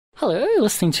Hello, you're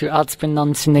listening to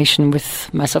Artspin Nation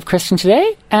with myself, Christian,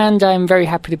 today, and I'm very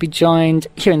happy to be joined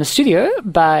here in the studio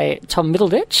by Tom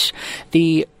Middleditch,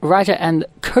 the writer and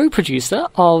co-producer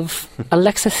of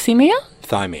Alexithymia?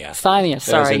 Thymia,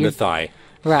 sorry. As in the thigh.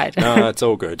 Right. No, it's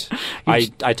all good. I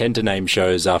tend to name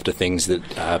shows after things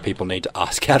that people need to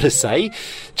ask how to say,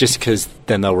 just because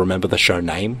then they'll remember the show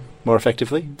name more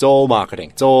effectively. It's all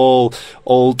marketing. It's all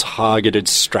targeted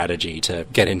strategy to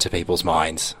get into people's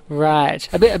minds. Right.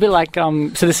 A bit like,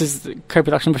 so this is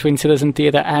co-production between Citizen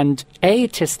Theatre and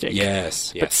Atistic.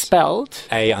 Yes. But spelled?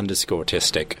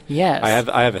 A_tistic. Yes.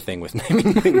 I have a thing with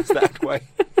naming things that way.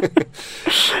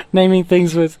 Naming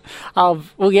things with...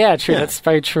 well, yeah, true. Yeah. That's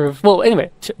very true. Well,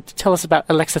 anyway, tell us about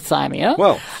Alexithymia.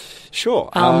 Well, sure.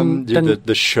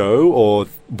 The show or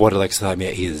what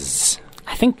Alexithymia is?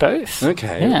 I think both.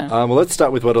 Okay. Yeah. Well, let's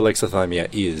start with what alexithymia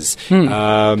is.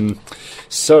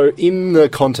 So in the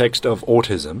context of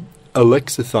autism,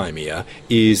 alexithymia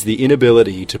is the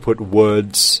inability to put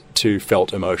words to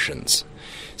felt emotions.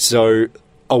 So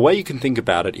a way you can think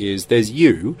about it is there's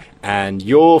you, and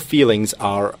your feelings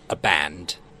are a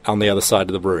band on the other side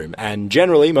of the room. And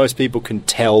generally, most people can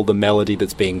tell the melody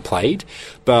that's being played.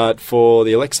 But for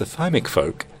the alexithymic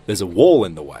folk, there's a wall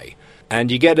in the way.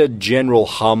 And you get a general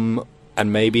hum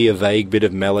and maybe a vague bit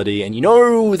of melody, and you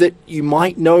know that you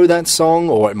might know that song,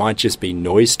 or it might just be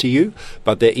noise to you,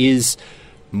 but there is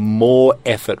more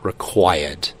effort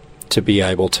required to be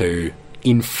able to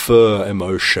infer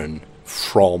emotion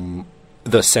from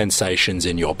the sensations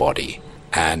in your body.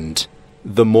 And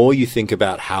the more you think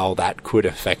about how that could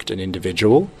affect an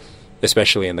individual,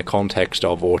 especially in the context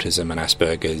of autism and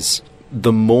Asperger's,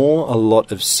 the more a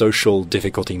lot of social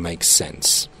difficulty makes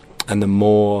sense, and the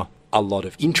more a lot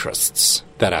of interests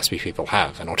that Asperger people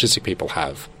have and autistic people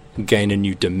have gain a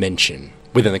new dimension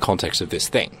within the context of this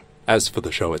thing. As for the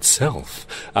show itself,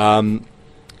 it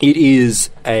is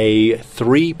a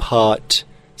 3-part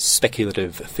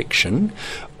speculative fiction,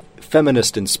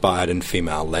 feminist-inspired and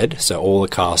female-led, so all the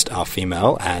cast are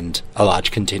female and a large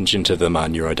contingent of them are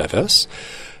neurodiverse.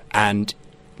 And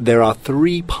there are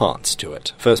 3 parts to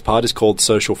it. First part is called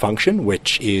Social Function,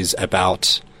 which is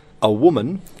about a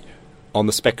woman on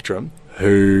the spectrum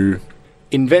who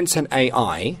invents an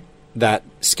AI that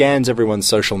scans everyone's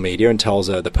social media and tells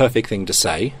her the perfect thing to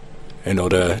say in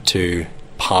order to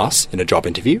pass in a job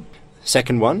interview.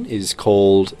 Second one is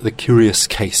called The Curious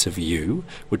Case of You,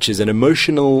 which is an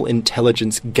emotional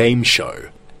intelligence game show.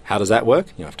 How does that work?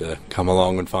 You have to come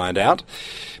along and find out.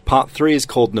 Part 3 is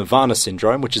called Nirvana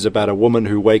Syndrome, which is about a woman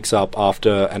who wakes up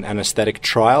after an anesthetic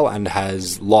trial and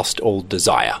has lost all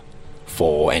desire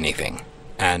for anything.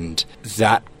 And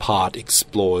that part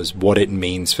explores what it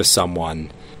means for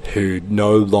someone who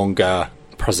no longer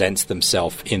presents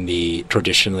themselves in the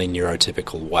traditionally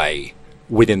neurotypical way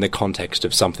within the context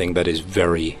of something that is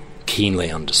very keenly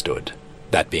understood,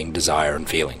 that being desire and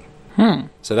feeling.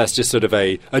 So that's just sort of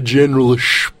a general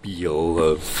spiel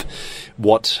of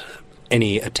what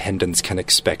any attendants can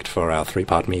expect for our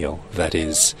 3-part meal. That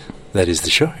is the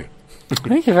show.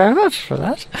 Thank you very much for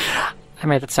that. I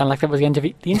made it sound like that was the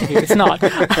interview. It's not.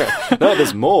 No,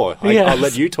 there's more. I'll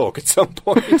let you talk at some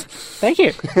point. Thank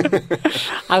you.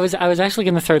 I was actually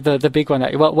going to throw the big one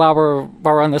at you. Well, while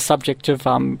we're on the subject of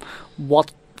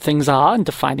what things are and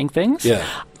defining things. Yeah.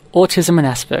 Autism and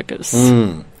Asperger's.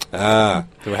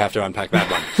 Do we have to unpack that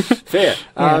one? Fair.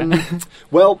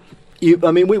 Well,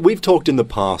 we've talked in the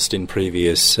past in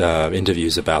previous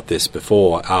interviews about this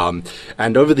before,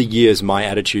 and over the years my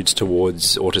attitudes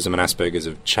towards autism and Asperger's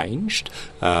have changed.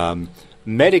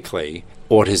 Medically,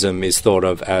 autism is thought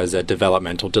of as a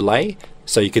developmental delay,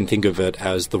 so you can think of it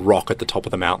as the rock at the top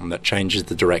of the mountain that changes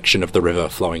the direction of the river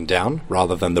flowing down,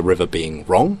 rather than the river being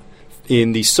wrong.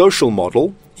 In the social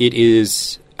model, it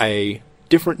is a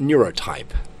different neurotype.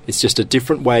 It's just a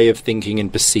different way of thinking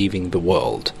and perceiving the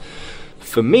world.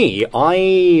 For me,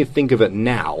 I think of it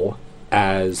now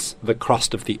as the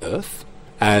crust of the earth,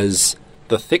 as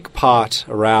the thick part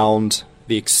around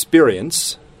the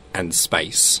experience and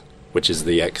space, which is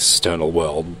the external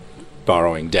world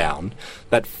burrowing down,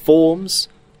 that forms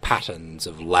patterns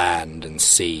of land and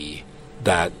sea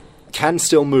that can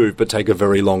still move but take a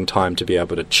very long time to be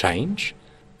able to change.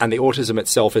 And the autism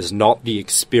itself is not the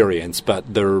experience, but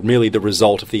merely the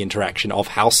result of the interaction of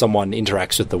how someone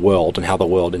interacts with the world and how the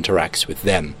world interacts with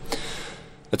them.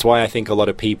 That's why I think a lot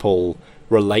of people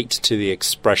relate to the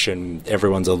expression,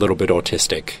 everyone's a little bit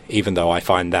autistic, even though I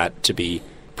find that to be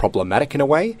problematic in a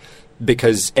way,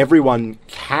 because everyone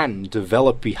can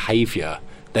develop behavior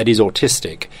that is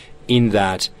autistic in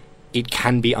that it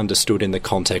can be understood in the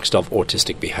context of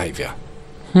autistic behavior.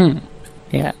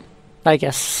 Yeah. I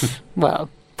guess, well,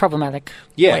 problematic.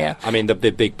 Yeah, I mean, the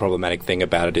big problematic thing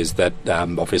about it is that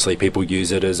obviously people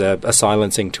use it as a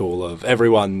silencing tool of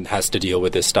everyone has to deal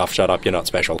with this stuff, shut up, you're not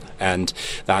special. And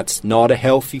that's not a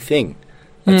healthy thing.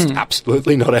 That's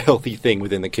absolutely not a healthy thing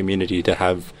within the community to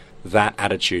have that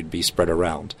attitude be spread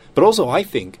around. But also I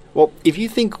think, well, if you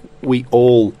think we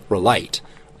all relate,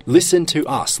 listen to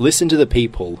us, listen to the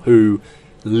people who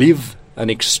live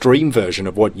an extreme version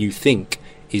of what you think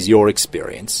is your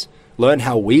experience. Learn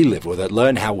how we live with it.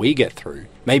 Learn how we get through.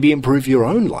 Maybe improve your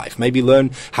own life. Maybe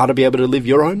learn how to be able to live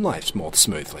your own lives more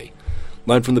smoothly.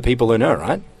 Learn from the people who know,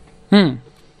 right?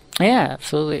 Yeah,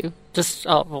 absolutely. Just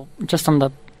on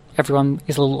the everyone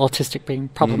is a little autistic being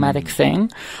problematic thing.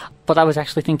 What I was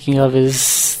actually thinking of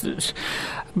is,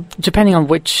 depending on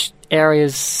which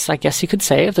areas, I guess you could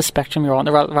say, of the spectrum you're on,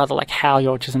 or rather like how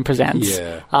your autism presents.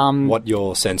 Yeah. What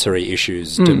your sensory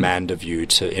issues demand of you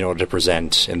in order to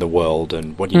present in the world,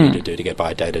 and what you need to do to get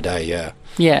by day to day, yeah.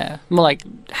 Yeah, more like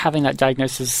having that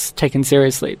diagnosis taken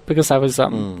seriously, because I was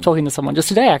talking to someone just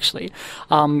today, actually,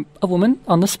 a woman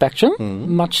on the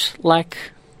spectrum, much like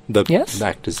the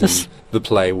actors in the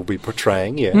play will be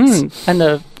portraying, yes.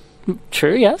 And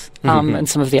true, yes. And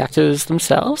some of the actors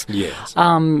themselves. Yes.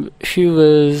 Who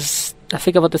was, I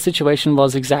forget what the situation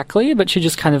was exactly, but she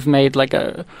just kind of made like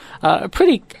a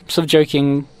pretty sort of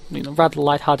joking, rather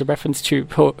lighthearted reference to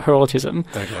her autism.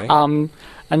 Okay.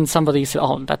 And somebody said,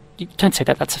 "Oh, don't say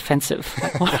that. That's offensive."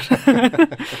 Like, what?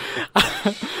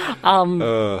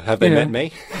 Have they met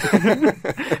me?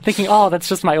 Thinking, "Oh, that's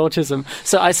just my autism."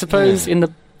 So I suppose in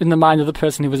the mind of the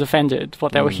person who was offended,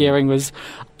 what they were hearing was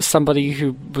somebody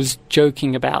who was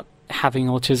joking about having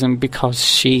autism because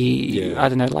she, I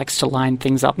don't know, likes to line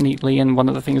things up neatly, and one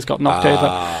of the things got knocked over.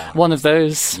 One of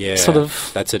those sort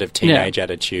of... that sort of teenage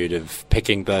attitude of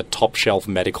picking the top-shelf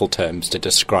medical terms to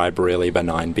describe really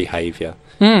benign behaviour.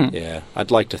 Yeah, I'd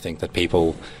like to think that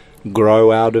people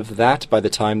grow out of that by the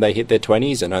time they hit their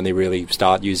 20s and only really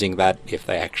start using that if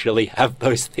they actually have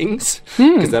those things,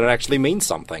 because then it actually means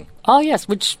something. Oh, yes,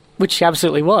 which she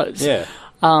absolutely was. Yeah.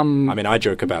 I mean, I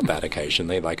joke about that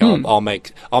occasionally. Like, I'll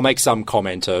make some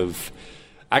comment of,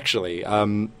 actually,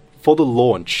 for the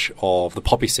launch of the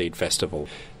Poppy Seed Festival,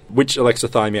 which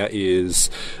Alexithymia is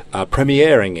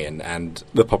premiering in, and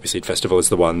the Poppy Seed Festival is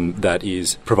the one that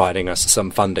is providing us some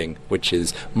funding, which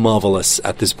is marvellous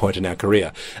at this point in our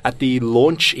career. At the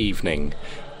launch evening,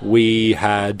 we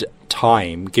had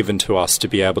time given to us to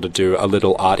be able to do a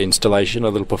little art installation, a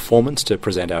little performance to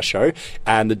present our show.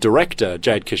 And the director,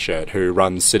 Jade Kishert, who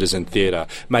runs Citizen Theatre,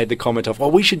 made the comment of, well,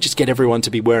 we should just get everyone to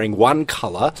be wearing one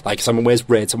colour. Like, someone wears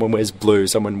red, someone wears blue,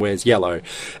 someone wears yellow.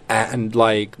 And,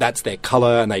 like, that's their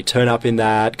colour, and they turn up in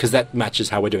that, because that matches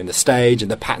how we're doing the stage and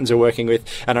the patterns we're working with.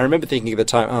 And I remember thinking at the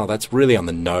time, oh, that's really on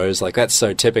the nose. Like, that's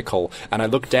so typical. And I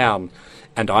looked down,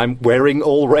 and I'm wearing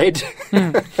all red.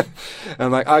 And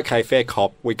I'm like, okay, fair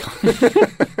cop. We can't.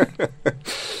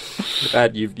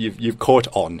 You've caught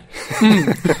on.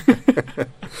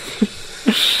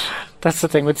 That's the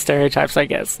thing with stereotypes, I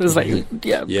guess. It's like,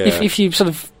 if you sort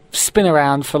of spin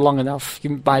around for long enough,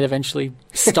 you might eventually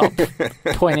stop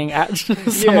pointing at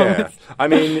someone. Yeah, I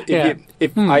mean,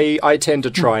 I tend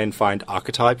to try and find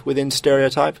archetype within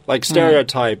stereotype. Like,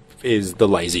 stereotype is the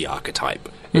lazy archetype.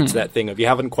 It's that thing of you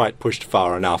haven't quite pushed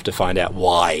far enough to find out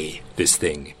why this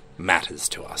thing matters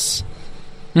to us.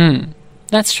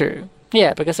 That's true.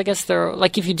 Yeah, because I guess there are,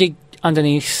 like, if you dig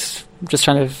underneath, just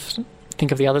trying to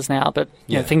think of the others now, but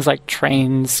you know, things like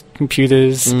trains,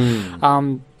 computers,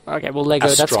 okay, well, Lego,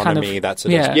 astronomy, that's kind of... that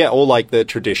sort of... Yeah, all like the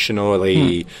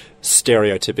traditionally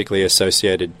stereotypically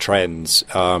associated trends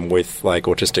with, like,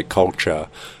 autistic culture.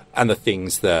 And the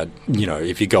things that, you know,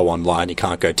 if you go online, you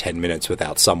can't go 10 minutes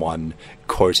without someone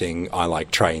quoting "I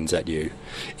like trains" at you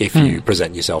if you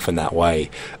present yourself in that way.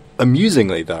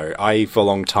 Amusingly, though, I, for a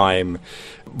long time,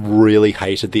 really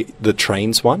hated the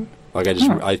trains one. Like,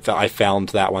 I found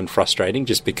that one frustrating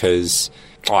just because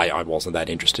I wasn't that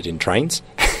interested in trains.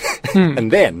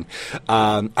 And then,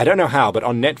 I don't know how, but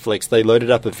on Netflix, they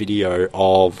loaded up a video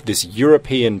of this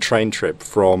European train trip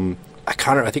from, I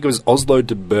think it was Oslo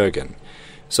to Bergen.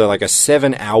 So, like, a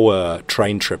 7-hour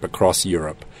train trip across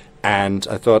Europe. And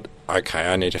I thought,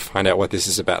 okay, I need to find out what this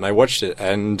is about. And I watched it,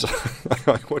 and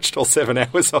I watched all 7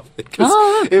 hours of it. Because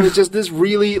it was just this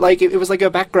really, like, it was like a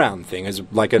background thing. It was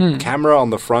like a camera on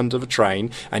the front of a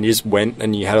train, and you just went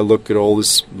and you had a look at all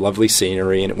this lovely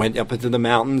scenery, and it went up into the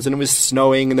mountains, and it was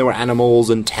snowing, and there were animals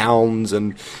and towns,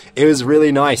 and it was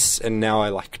really nice. And now I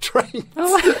like trains.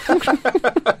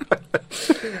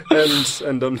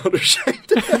 And I'm not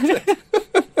ashamed of it.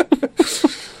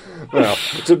 Well,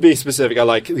 to be specific, I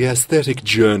like the aesthetic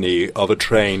journey of a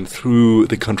train through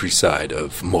the countryside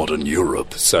of modern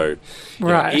Europe. So,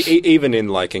 right. Even in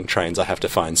liking trains, I have to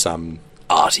find some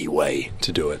arty way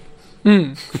to do it.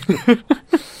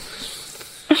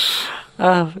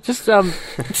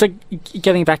 So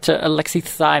getting back to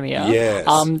alexithymia. Yes.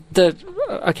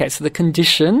 So the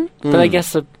condition, but I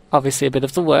guess obviously a bit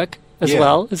of the work as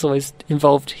well is always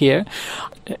involved here.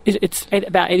 It's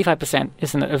about 85%,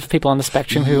 isn't it, of people on the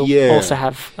spectrum who also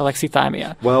have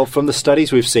alexithymia? Well, from the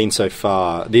studies we've seen so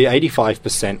far, the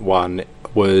 85% one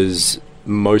was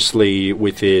mostly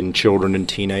within children and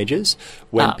teenagers.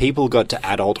 When people got to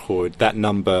adulthood, that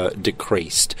number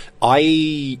decreased.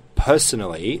 I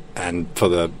personally, and for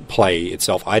the play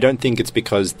itself, I don't think it's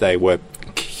because they were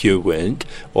cured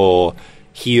or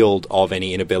healed of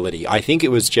any inability. I think it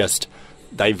was just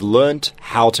they've learnt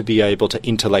how to be able to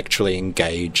intellectually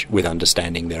engage with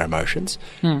understanding their emotions.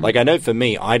 Like, I know for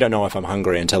me, I don't know if I'm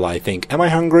hungry until I think, am I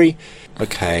hungry?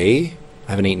 Okay,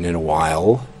 I haven't eaten in a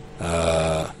while.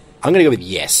 I'm going to go with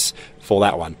yes for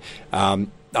that one.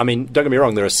 I mean, don't get me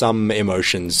wrong, there are some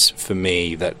emotions for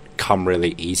me that come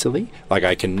really easily. Like,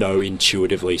 I can know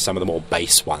intuitively some of the more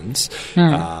base ones.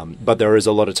 But there is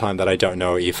a lot of time that I don't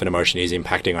know if an emotion is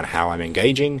impacting on how I'm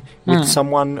engaging with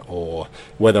someone or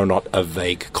whether or not a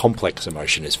vague, complex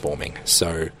emotion is forming.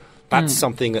 So that's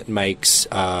something that makes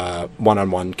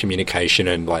one-on-one communication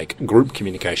and, like, group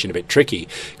communication a bit tricky,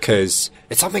 because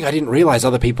it's something I didn't realize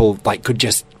other people, like, could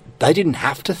just... They didn't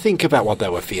have to think about what they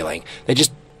were feeling. They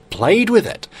just played with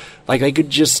it. Like, they could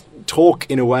just talk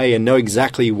in a way and know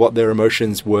exactly what their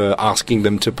emotions were asking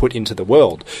them to put into the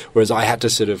world. Whereas I had to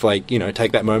sort of, like,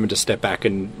 take that moment to step back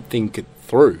and think it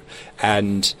through.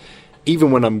 And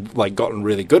even when I'm, like, gotten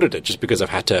really good at it, just because I've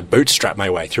had to bootstrap my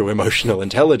way through emotional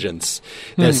intelligence,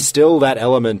 there's still that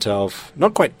element of,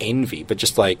 not quite envy, but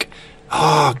just like,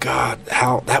 oh, God,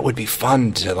 how that would be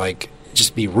fun to, like,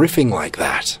 just be riffing like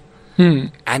that.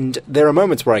 And there are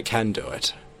moments where I can do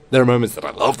it. There are moments that I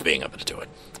love being able to do it.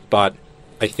 But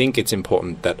I think it's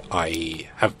important that I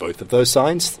have both of those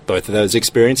signs, both of those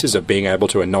experiences of being able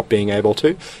to and not being able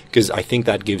to, because I think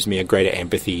that gives me a greater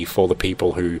empathy for the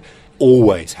people who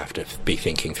always have to be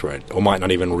thinking through it, or might not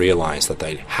even realize that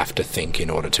they have to think in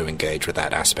order to engage with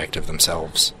that aspect of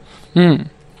themselves.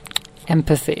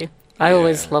 Empathy. I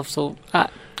always love to...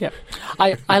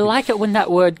 I like it when that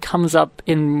word comes up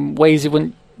in ways you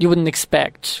wouldn't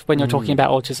expect when you're talking about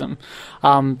autism,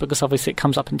 because obviously it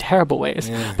comes up in terrible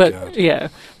ways.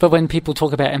 But when people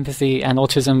talk about empathy and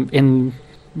autism in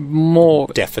more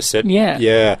deficit,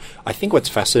 I think what's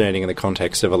fascinating in the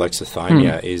context of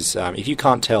alexithymia is if you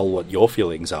can't tell what your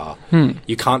feelings are,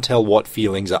 you can't tell what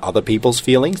feelings are other people's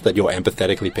feelings that you're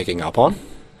empathetically picking up on.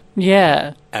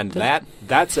 Yeah, and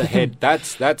that's a head.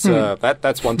 That's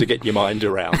one to get your mind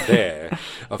around there,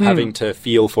 of having to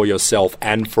feel for yourself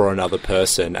and for another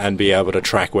person and be able to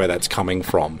track where that's coming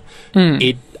from.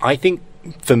 I think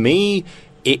for me,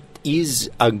 it is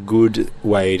a good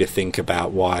way to think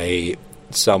about why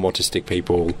some autistic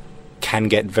people can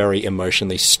get very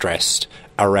emotionally stressed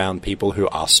around people who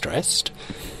are stressed,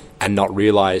 and not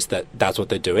realize that that's what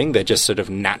they're doing. They're just sort of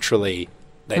natural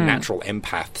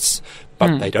empaths.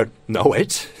 But they don't know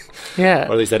it. Or at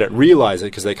least they don't realize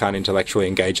it because they can't intellectually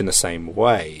engage in the same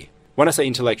way. When I say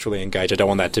intellectually engage, I don't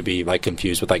want that to be, like,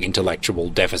 confused with, like, intellectual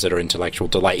deficit or intellectual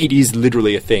delay. It is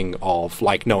literally a thing of,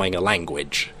 like, knowing a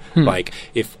language. Like,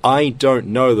 if I don't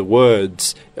know the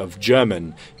words of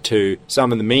German to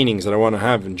some of the meanings that I want to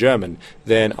have in German,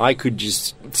 then I could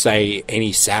just say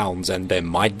any sounds and there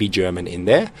might be German in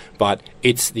there, but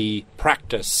it's the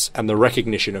practice and the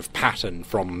recognition of pattern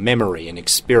from memory and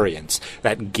experience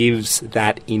that gives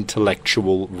that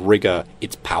intellectual rigor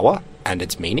its power and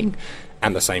its meaning,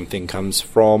 and the same thing comes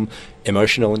from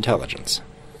emotional intelligence.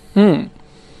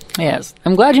 Yes.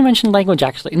 I'm glad you mentioned language,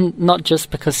 actually. Not just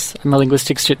because I'm a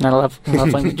linguistics student and I love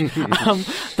language,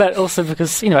 but also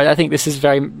because, I think this is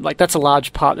very, like, that's a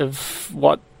large part of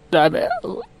what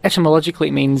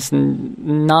etymologically means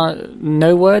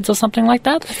no words or something like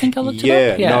that. I think I looked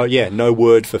it up. No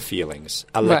word for feelings.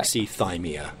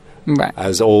 Alexithymia. Right.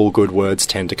 As all good words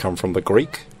tend to come from the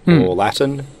Greek or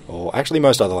Latin, or actually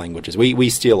most other languages. We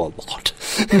steal a lot.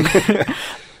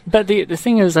 But the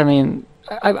thing is, I mean...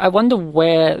 I wonder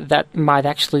where that might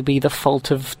actually be the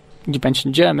fault of, you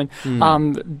mentioned German,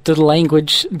 the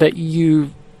languages that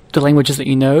you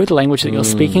know, the language that you're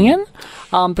speaking in,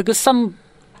 because some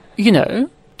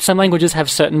languages have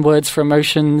certain words for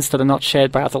emotions that are not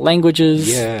shared by other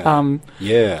languages.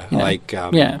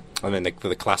 mean,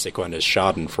 the classic one is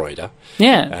Schadenfreude.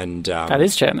 Yeah, and that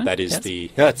is German. That is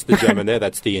yes. That's the German there.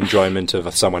 That's the enjoyment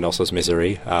of someone else's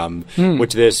misery.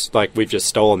 Which there's we've just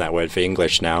stolen that word for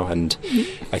English now. And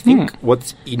I think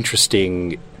what's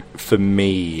interesting for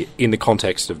me in the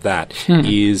context of that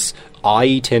is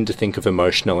I tend to think of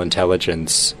emotional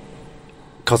intelligence,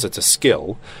 because it's a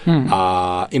skill,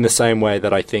 in the same way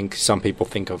that I think some people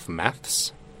think of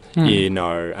maths. And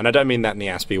I don't mean that in the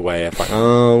Aspie way of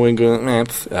we're good at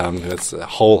maths. That's a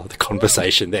whole other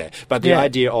conversation there. But the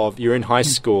idea of you're in high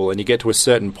school and you get to a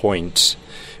certain point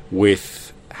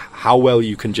with how well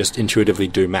you can just intuitively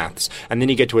do maths, and then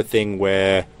you get to a thing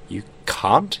where you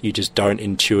can't, you just don't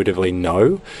intuitively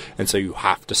know, and so you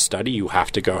have to study, you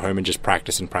have to go home and just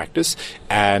practice.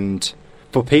 And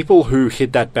for people who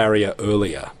hit that barrier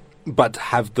earlier, but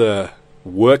have the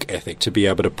work ethic to be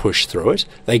able to push through it,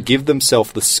 they give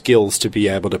themselves the skills to be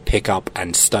able to pick up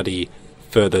and study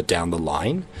further down the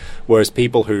line. Whereas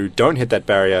people who don't hit that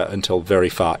barrier until very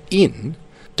far in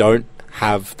don't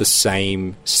have the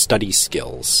same study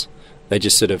skills. They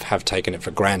just sort of have taken it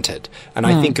for granted. And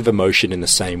I think of emotion in the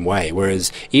same way.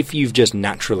 Whereas if you've just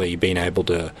naturally been able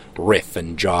to riff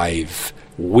and jive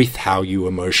with how you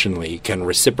emotionally can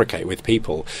reciprocate with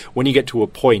people, when you get to a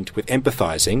point with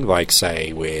empathizing, like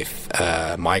say with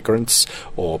migrants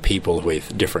or people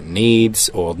with different needs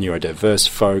or neurodiverse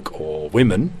folk or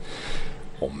women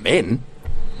or men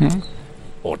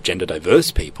or gender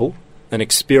diverse people, an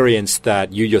experience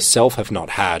that you yourself have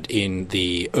not had in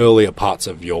the earlier parts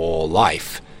of your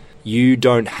life, you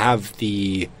don't have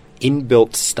the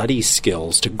inbuilt study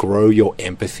skills to grow your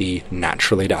empathy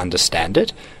naturally to understand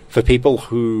it. For people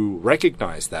who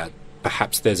recognize that,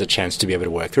 perhaps there's a chance to be able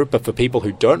to work through it. But for people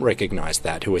who don't recognize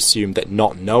that, who assume that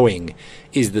not knowing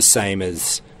is the same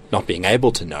as not being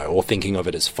able to know or thinking of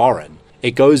it as foreign,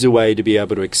 it goes away to be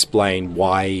able to explain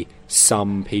why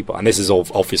some people, and this is all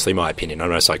obviously my opinion,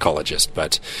 I'm no psychologist,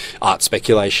 but art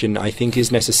speculation, I think,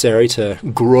 is necessary to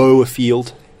grow a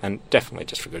field. And definitely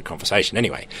just for good conversation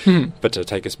anyway. But to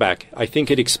take us back, I think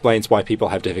it explains why people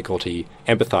have difficulty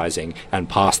empathizing and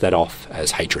pass that off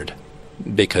as hatred.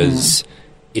 Because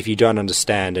if you don't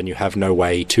understand and you have no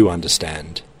way to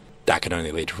understand, that can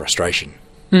only lead to frustration.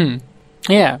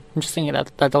 Yeah, I'm just thinking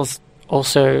that does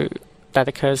also, that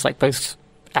occurs like both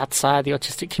outside the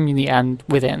autistic community and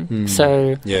within.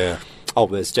 So yeah. Oh,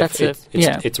 there's definitely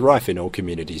it's rife in all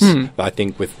communities. But I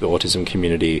think with the autism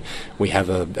community, we have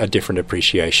a different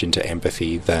appreciation to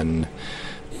empathy than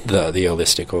the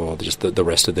holistic or just the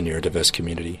rest of the neurodiverse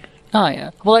community. Oh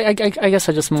yeah. Well, I guess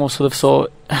I just more sort of saw.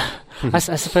 I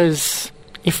suppose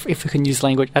if we can use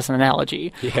language as an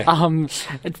analogy,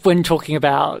 when talking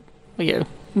about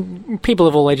people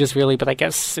of all ages, really, but I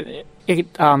guess it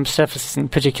surfaces in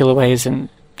particular ways in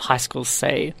high schools,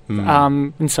 say,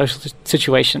 in social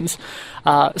situations.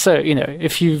 So,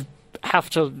 if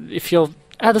you're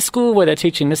at a school where they're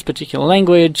teaching this particular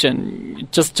language and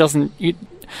it just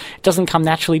doesn't come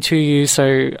naturally to you, so,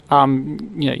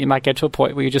 you might get to a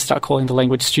point where you just start calling the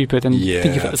language stupid and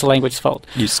think of it as a language's fault.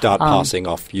 You start passing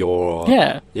off your...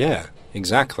 Yeah,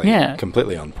 exactly. Yeah.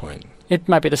 Completely on point. It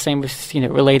might be the same with,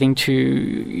 relating to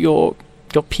your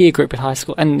peer group at high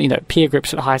school. And, peer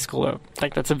groups at high school are,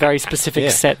 like, that's a very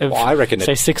specific set of, I reckon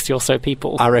say, 60 or so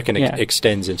people. I reckon it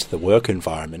extends into the work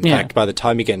environment. In fact, by the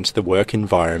time you get into the work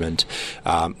environment,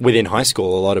 within high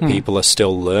school, a lot of people are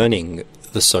still learning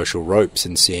the social ropes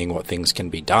and seeing what things can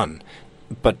be done.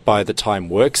 But by the time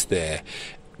work's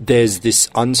there's this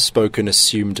unspoken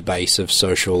assumed base of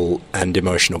social and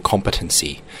emotional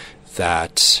competency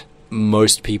that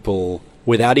most people,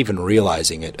 without even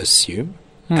realizing it, assume.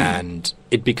 And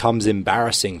it becomes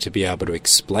embarrassing to be able to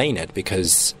explain it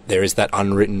because there is that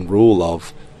unwritten rule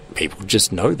of people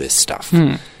just know this stuff.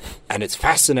 And it's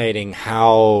fascinating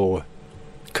how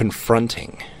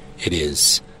confronting it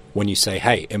is when you say,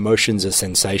 hey, emotions or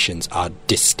sensations are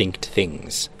distinct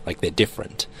things. Like, they're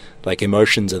different. Like,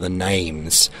 emotions are the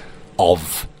names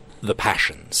of the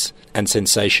passions. And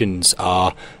sensations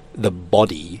are the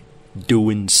body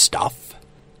doing stuff.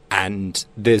 And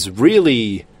there's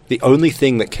really... the only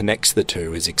thing that connects the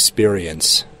two is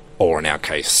experience, or in our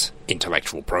case,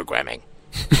 intellectual programming.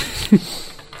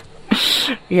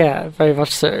 Yeah, very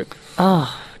much so.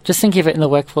 Just thinking of it in the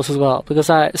workforce as well, because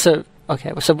so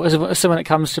when it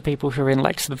comes to people who are in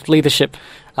like sort of leadership,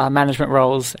 management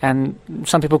roles, and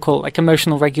some people call it like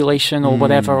emotional regulation or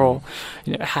whatever, or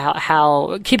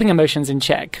how keeping emotions in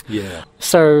check. Yeah.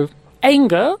 So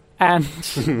anger and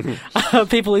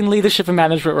people in leadership and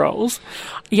management roles,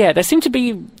 there seem to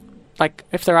be like,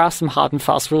 if there are some hard and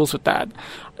fast rules with that,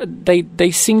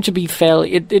 they seem to be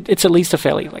fairly... It's at least a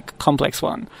fairly, like, complex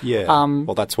one. Yeah.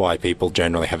 Well, that's why people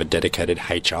generally have a dedicated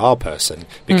HR person,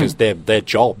 because their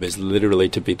job is literally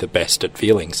to be the best at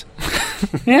feelings.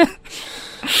 Yeah.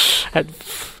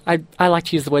 I like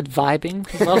to use the word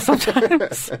vibing as well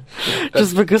sometimes,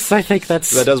 just because I think that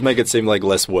does make it seem like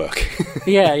less work.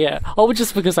 yeah. Or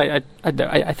just because I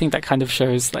think that kind of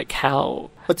shows like how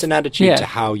it's an attitude to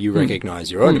how you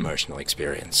recognize your own emotional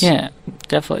experience. Yeah,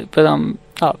 definitely.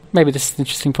 But maybe this is an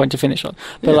interesting point to finish on.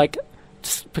 But like,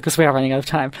 just because we are running out of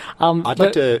time, I'd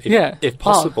like to, if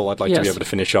possible, I'd like to be able to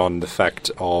finish on the fact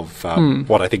of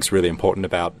what I think is really important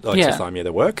about Alexithymia,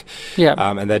 the work,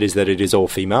 and that is that it is all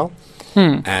female.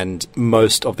 And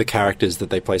most of the characters that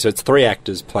they play, so it's 3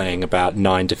 actors playing about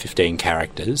 9 to 15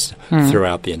 characters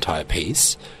throughout the entire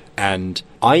piece. And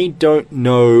I don't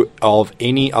know of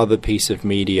any other piece of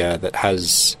media that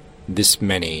has this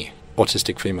many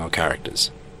autistic female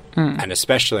characters. And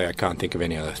especially I can't think of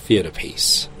any other theatre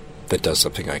piece that does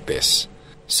something like this.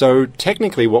 So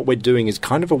technically what we're doing is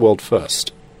kind of a world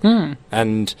first.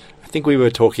 And I think we were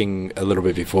talking a little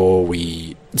bit before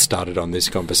we started on this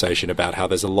conversation about how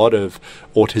there's a lot of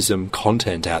autism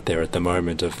content out there at the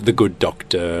moment, of The Good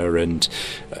Doctor and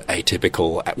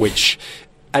Atypical, which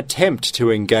attempt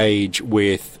to engage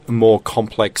with more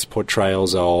complex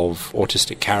portrayals of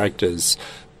autistic characters,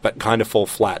 but kind of fall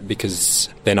flat because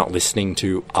they're not listening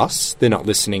to us. They're not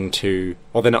listening to,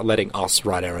 or they're not letting us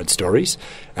write our own stories.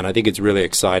 And I think it's really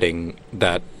exciting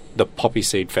that the Poppy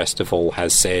Seed Festival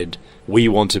has said, we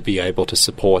want to be able to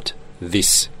support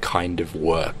this kind of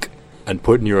work and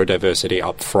put neurodiversity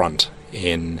up front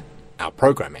in our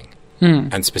programming,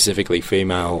 and specifically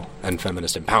female and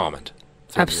feminist empowerment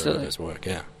through neurodiverse work.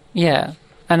 Yeah.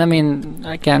 And I mean,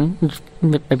 again,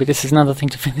 maybe this is another thing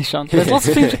to finish on. There's lots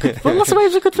of things, lots of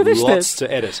ways we could finish this. Lots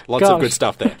to edit. Lots of good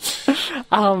stuff there.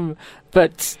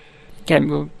 But again,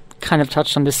 we kind of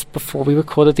touched on this before we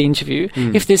recorded the interview.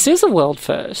 If this is a world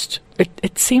first,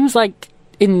 it seems like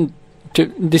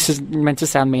this is meant to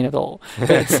sound mean at all,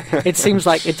 but it seems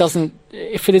like it doesn't.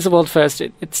 If it is a world first,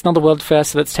 it's not a world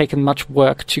first that's taken much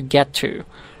work to get to.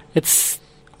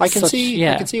 I can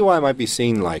see why it might be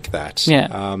seen like that.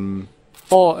 Yeah.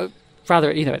 Or rather,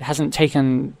 it hasn't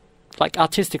taken, like,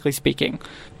 artistically speaking,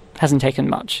 hasn't taken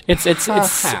much. It's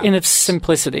in its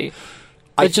simplicity.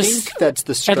 I think that's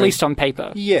the strength. At least on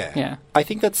paper. Yeah. I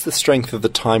think that's the strength of the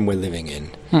time we're living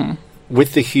in.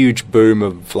 With the huge boom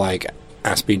of, like,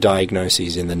 Aspie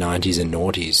diagnoses in the 90s and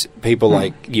noughties, people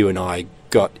like you and I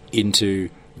got into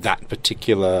that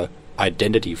particular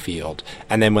identity field.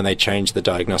 And then when they changed the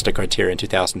diagnostic criteria in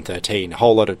 2013, a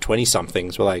whole lot of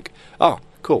 20-somethings were like, oh,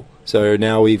 cool. So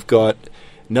now we've got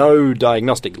no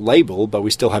diagnostic label, but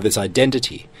we still have this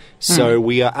identity. So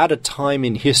we are at a time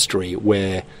in history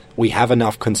where we have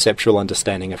enough conceptual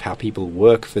understanding of how people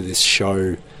work for this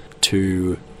show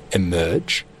to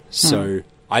emerge. So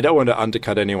I don't want to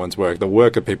undercut anyone's work. The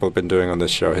work that people have been doing on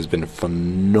this show has been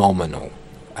phenomenal.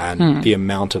 And the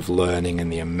amount of learning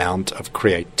and the amount of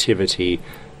creativity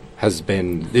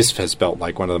this has felt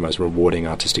like one of the most rewarding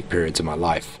artistic periods of my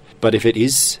life. But if it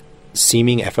is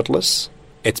seeming effortless,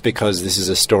 it's because this is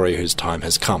a story whose time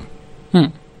has come.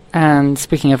 And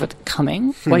speaking of it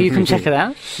coming, well, you can check it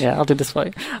out. Yeah, I'll do this for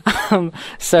you.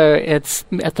 So it's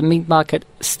at the Meat Market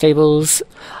Stables.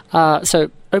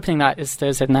 So opening night is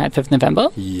Thursday, the 9th of November.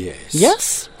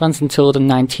 Yes. Runs until the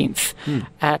 19th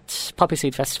at Poppy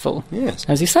Seed Festival. Yes.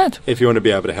 As you said. If you want to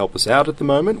be able to help us out at the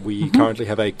moment, we currently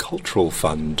have a cultural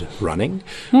fund running,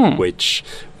 which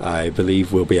I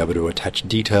believe we'll be able to attach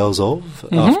details of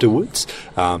afterwards.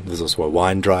 There's also a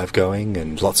wine drive going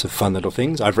and lots of fun little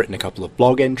things. I've written a couple of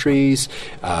blog entries.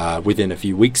 Within a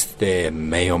few weeks, there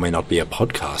may or may not be a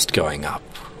podcast going up.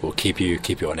 We'll keep you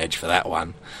on edge for that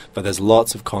one. But there's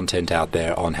lots of content out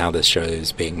there on how this show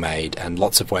is being made, and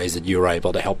lots of ways that you're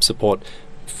able to help support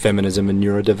feminism and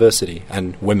neurodiversity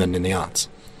and women in the arts.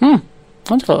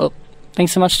 Wonderful.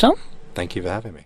 Thanks so much, Tom. Thank you for having me.